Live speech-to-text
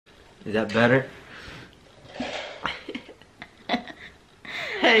Is that better?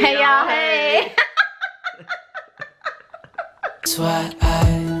 Hey y'all, hey. That's why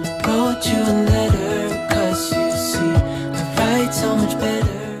I wrote you a letter, cause you see I write so much better.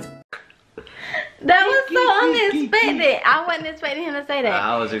 That was so unexpected. I wasn't expecting him to say that.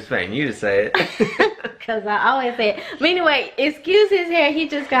 I was expecting you to say it. Cause I always say it. But anyway, excuse his hair. He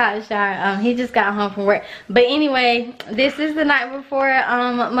just got a shower. He just got home from work. But anyway, this is the night before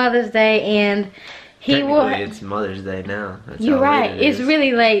Mother's Day, and he will. It's Mother's Day now. That's You're right. It's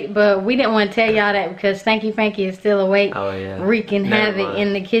really late, but we didn't want to tell y'all that because Stanky Frankie is still awake, wreaking havoc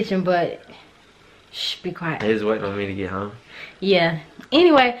in the kitchen. But shh, be quiet. He was waiting on me to get home. Yeah.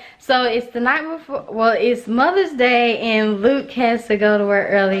 Anyway, so it's the night before. Well, it's Mother's Day, and Luke has to go to work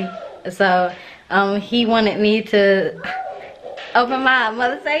early. So he wanted me to open my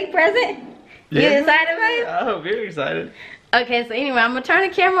Mother's Day present. You excited, babe? I hope you're excited. Okay, so anyway, I'm gonna turn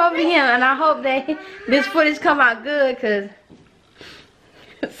the camera over to him, and I hope that this footage come out good, cause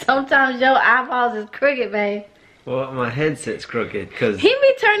sometimes your eyeballs is crooked, babe. Well, my headset's crooked, cause he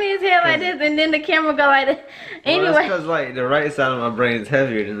be turning his head like this, and then the camera go like this. Anyway, well, that's cause like the right side of my brain is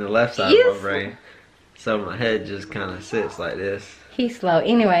heavier than the left side of my brain, so my head just kind of sits like this. He's slow.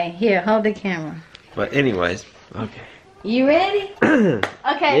 Anyway, here, hold the camera. But anyways, okay. You ready?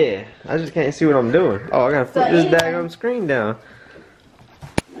 Okay. Yeah, I just can't see what I'm doing. Oh, I gotta flip this daggone screen down.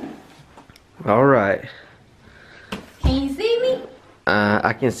 All right. Can you see me?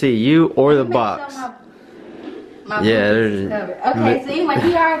 I can see you or the box. Sure my there's. okay, so anyway,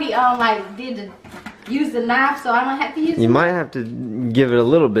 he already like use the knife, so I don't have to use. You might have to give it a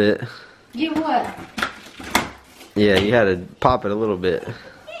little bit. Give what? Yeah, you had to pop it a little bit.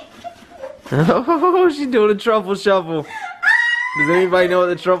 Oh, she's doing a truffle shuffle. Does anybody know what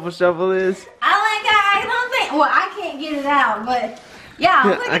the truffle shuffle is? I don't think. Well, I can't get it out, but yeah,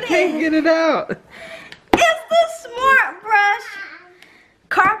 look at I can't get it out. It's the Smart Brush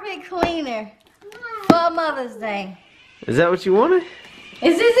carpet cleaner for Mother's Day. Is that what you wanted?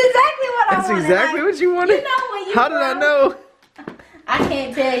 Is this exactly what I wanted? That's exactly what you wanted? You know when you how did I know? I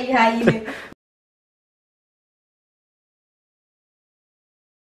can't tell you how you knew.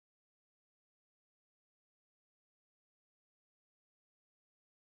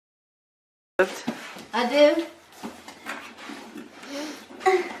 I do.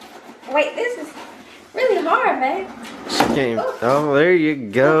 Wait, this is really hard, babe. She came. Oh, there you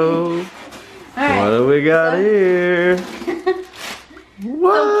go. Right. What do we got here?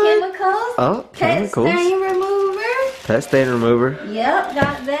 What? Some chemicals. Oh, chemicals. Pet stain remover. Pet stain remover. Yep,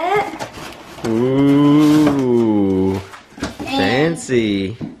 got that. Ooh. And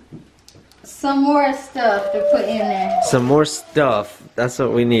fancy. some more stuff to put in there. Some more stuff. That's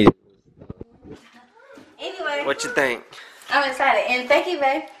what we need. Anyway. What you think? I'm excited. And thank you,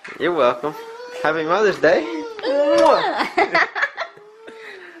 babe. You're welcome. Happy Mother's Day.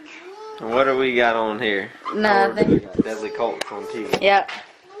 What do we got on here? Nothing. We got Deadly Colts on TV. Yep.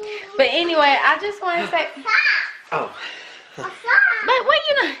 But anyway, I just want to say. Oh. But what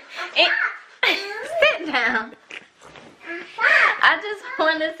you know? Sit down. I just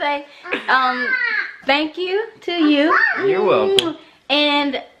want to say thank you to you. You're welcome.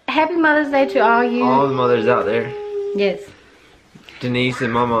 And happy Mother's Day to all you. All the mothers out there. Yes. Denise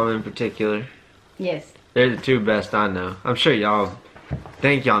and my mom in particular. Yes. They're the two best I know. I'm sure y'all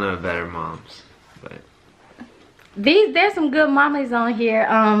think y'all know better moms. But there's some good mommies on here.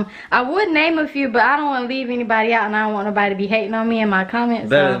 I would name a few, but I don't want to leave anybody out, and I don't want nobody to be hating on me in my comments.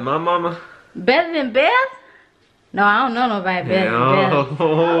 Better than my mama? Better than Beth? No, I don't know nobody better than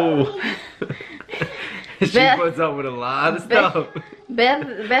Beth. She puts up with a lot of stuff.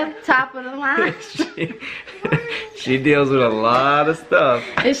 Beth top of the line. she deals with a lot of stuff.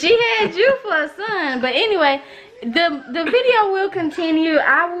 And she had you for a son. But anyway, the video will continue.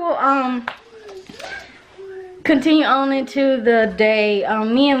 I will continue on into the day.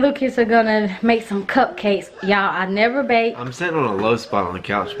 Me and Lucas are gonna make some cupcakes. Y'all, I never bake. I'm sitting on a low spot on the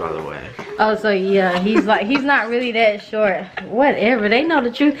couch, by the way. Oh, so yeah, he's not really that short. Whatever, they know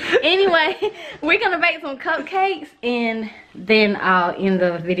the truth. Anyway, we're gonna bake some cupcakes, and then I'll end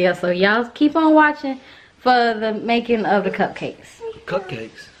the video. So y'all keep on watching for the making of the cupcakes.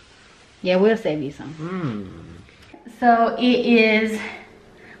 Cupcakes? Yeah, we'll save you some. So it is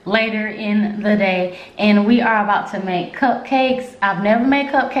later in the day, and we are about to make cupcakes. I've never made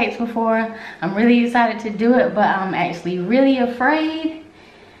cupcakes before. I'm really excited to do it, but I'm actually really afraid.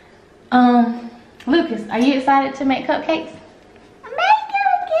 Lucas, are you excited to make cupcakes? Make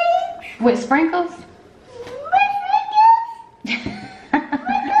cupcakes with sprinkles?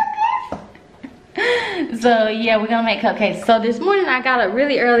 So yeah, we're gonna make cupcakes. So this morning I got up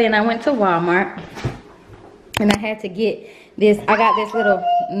really early and I went to Walmart. And I had to get this. I got this little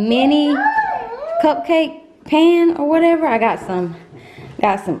mini cupcake pan or whatever. I got some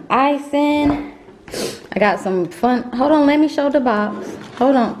icing. I got some fun. Hold on, let me show the box.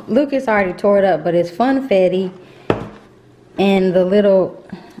 Hold on. Lucas already tore it up, but it's funfetti. And the little,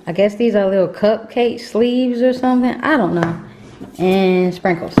 I guess these are little cupcake sleeves or something. I don't know. And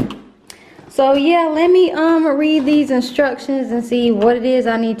sprinkles. So yeah, let me read these instructions and see what it is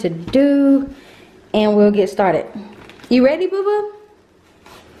I need to do. And we'll get started. You ready, boo-boo?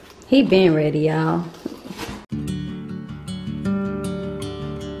 He been ready, y'all.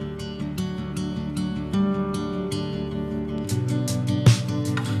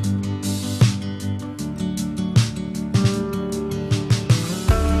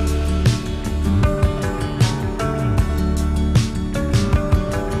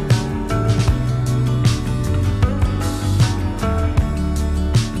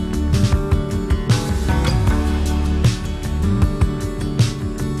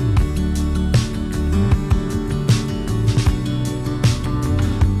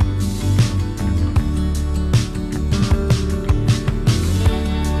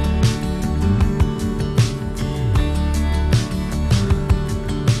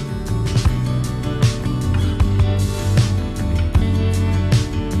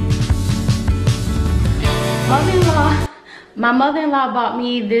 My mother-in-law bought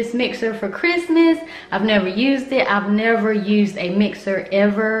me this mixer for Christmas. I've never used it. I've never used a mixer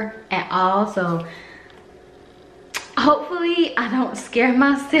ever at all. So hopefully I don't scare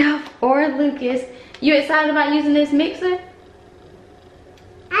myself or Lucas. You excited about using this mixer?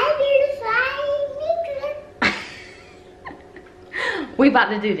 I'm excited. We about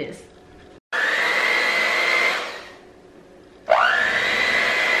to do this.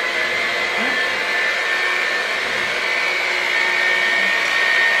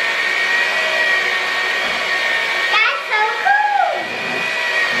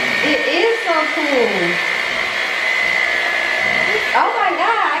 Oh my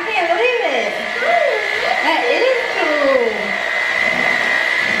God, I can't believe it. That is cool.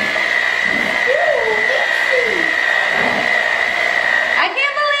 I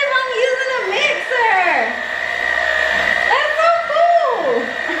can't believe I'm using a mixer. That's so cool.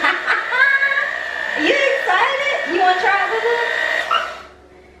 You excited? You want to try it, boo-boo?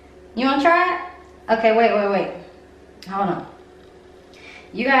 You want to try it? Okay, wait. Hold on.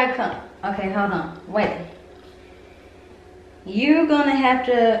 You gotta come. Okay, hold on. Wait. You're gonna have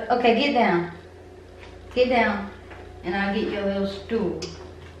to, okay, get down. Get down. And I'll get your little stool.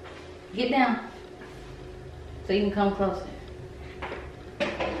 Get down. So you can come closer.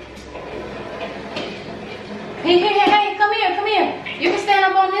 Hey, come here. You can stand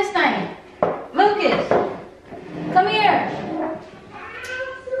up on this thing. Lucas, come here.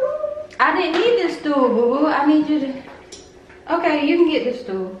 I didn't need this stool, boo-boo. I need you to, okay, you can get this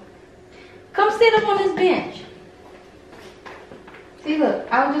stool. Come sit up on this bench. See, look,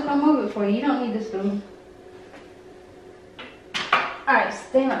 I was just gonna move it for you. You don't need this stool. Alright,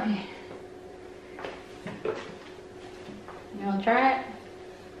 stand up here. You wanna try it?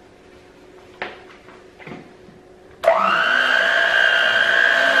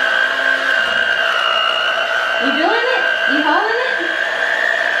 You doing it? You holding it?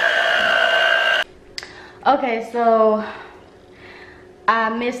 Okay, so I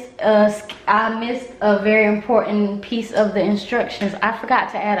missed a very important piece of the instructions. I forgot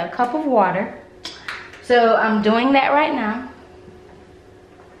to add a cup of water. So I'm doing that right now.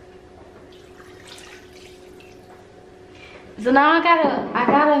 So now I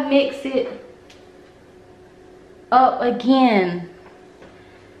gotta mix it up again.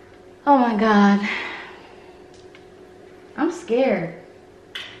 Oh my God. I'm scared.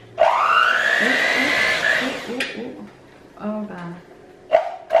 Oh God.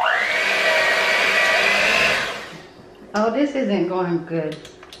 Oh, this isn't going good.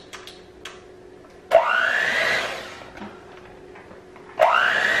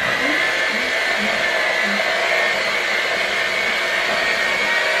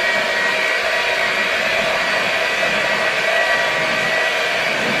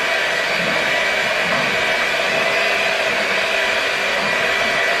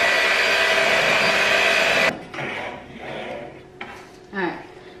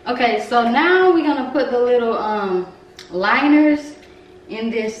 Okay, so now we're gonna put the little liners in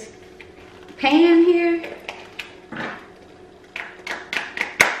this pan here.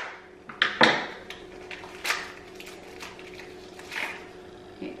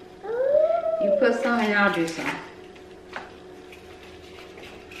 You put some and I'll do some.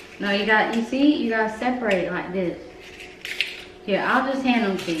 No, you see, you gotta separate it like this. Here, I'll just hand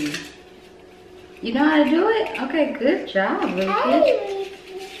them to you. You know how to do it? Okay, good job, Lucas.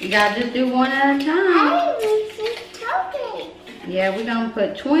 You gotta just do one at a time. Yeah, we're gonna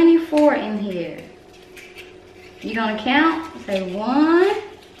put 24 in here. You gonna count? Say 1,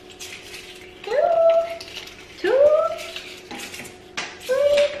 2, 3.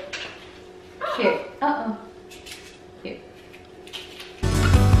 Here. Uh-oh. Here.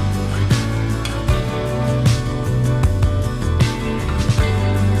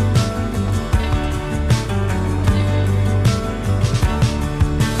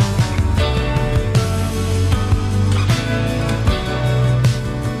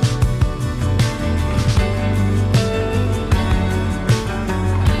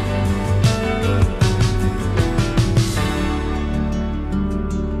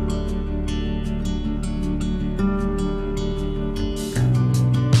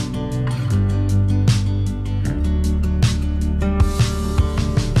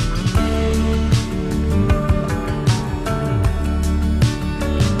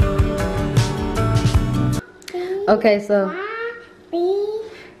 Okay, so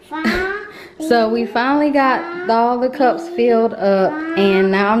we finally got all the cups filled up, and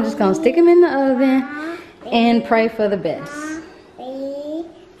now I'm just gonna stick them in the oven and pray for the best.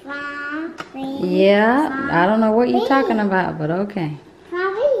 Yeah, I don't know what you're talking about, but okay.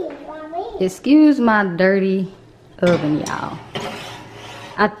 Excuse my dirty oven, y'all.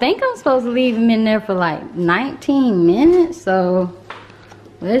 I think I'm supposed to leave them in there for like 19 minutes, so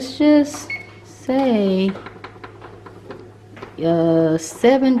let's just say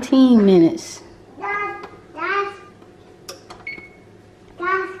 17 minutes.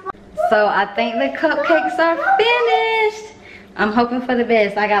 So I think the cupcakes are finished. I'm hoping for the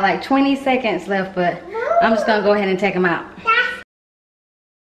best. I got like 20 seconds left, but I'm just gonna go ahead and take them out.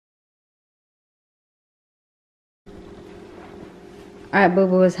 Alright, boo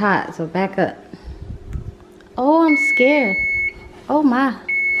boo, it's hot, so back up. Oh, I'm scared. Oh my.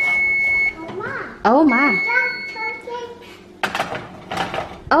 Oh my.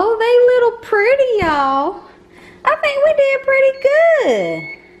 Oh, they little pretty, y'all. I think we did pretty good.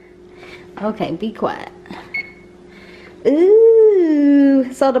 Okay, be quiet. Ooh.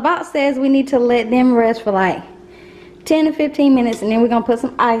 So the box says we need to let them rest for like 10 to 15 minutes, and then we're going to put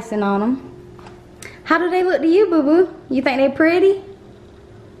some icing on them. How do they look to you, boo-boo? You think they pretty?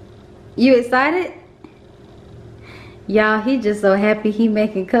 You excited? Y'all, he's just so happy he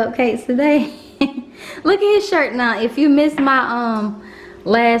making cupcakes today. Look at his shirt now. If you missed my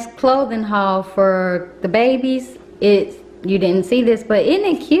last clothing haul for the babies, you didn't see this, but isn't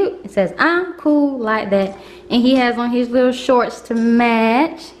it cute? It says I'm cool like that, and he has on his little shorts to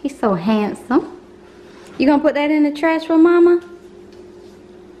match. He's so handsome. You gonna put that in the trash for mama?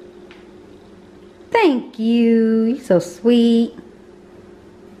 Thank you. You're so sweet.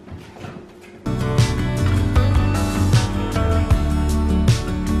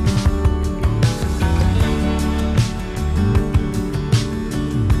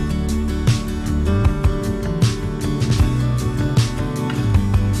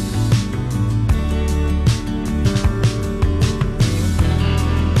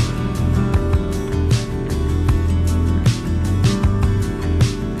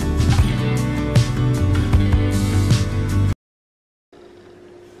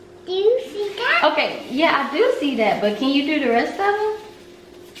 Okay, yeah, I do see that, but can you do the rest of them?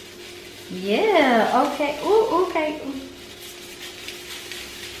 Yeah, okay. Ooh, okay.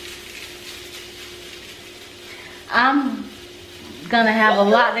 I'm gonna have a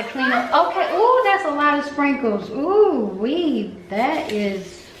lot to clean up. Okay, ooh, that's a lot of sprinkles. Ooh, wee, that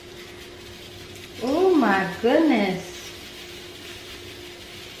is, oh my goodness.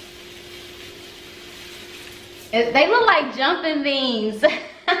 They look like jumping beans.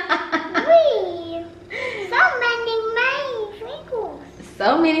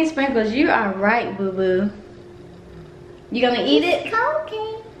 So many sprinkles. You are right, boo boo. You gonna eat it? It's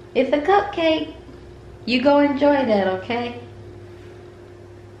cupcake. It's a cupcake. You go enjoy that, okay?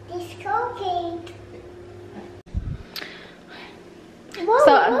 It's cupcake.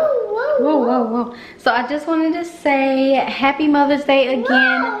 Whoa. So I just wanted to say happy Mother's Day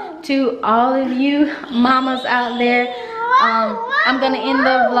again to all of you mamas out there. I'm gonna end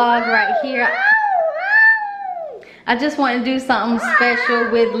the vlog right here. I just want to do something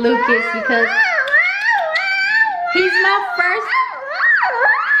special with Lucas because he's my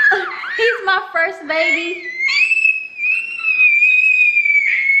first baby.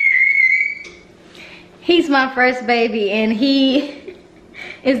 He's my first baby, and he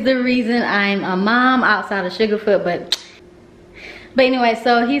is the reason I'm a mom outside of Sugarfoot, but But anyway,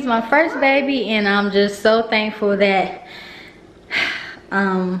 so he's my first baby, and I'm just so thankful that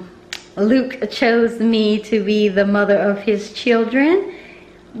Luke chose me to be the mother of his children.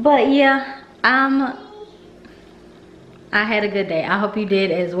 But yeah, I had a good day. I hope you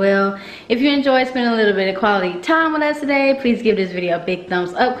did as well. If you enjoyed spending a little bit of quality time with us today, please give this video a big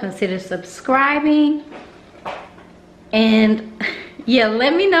thumbs up. Consider subscribing. And yeah,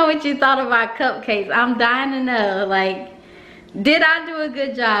 let me know what you thought about Cupcakes. I'm dying to know, like, did I do a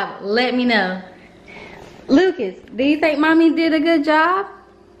good job? Let me know. Lucas, do you think mommy did a good job?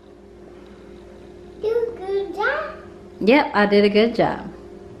 Do a good job. Yep, I did a good job.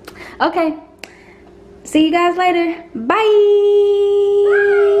 Okay. See you guys later. Bye.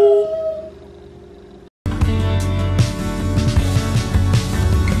 Bye.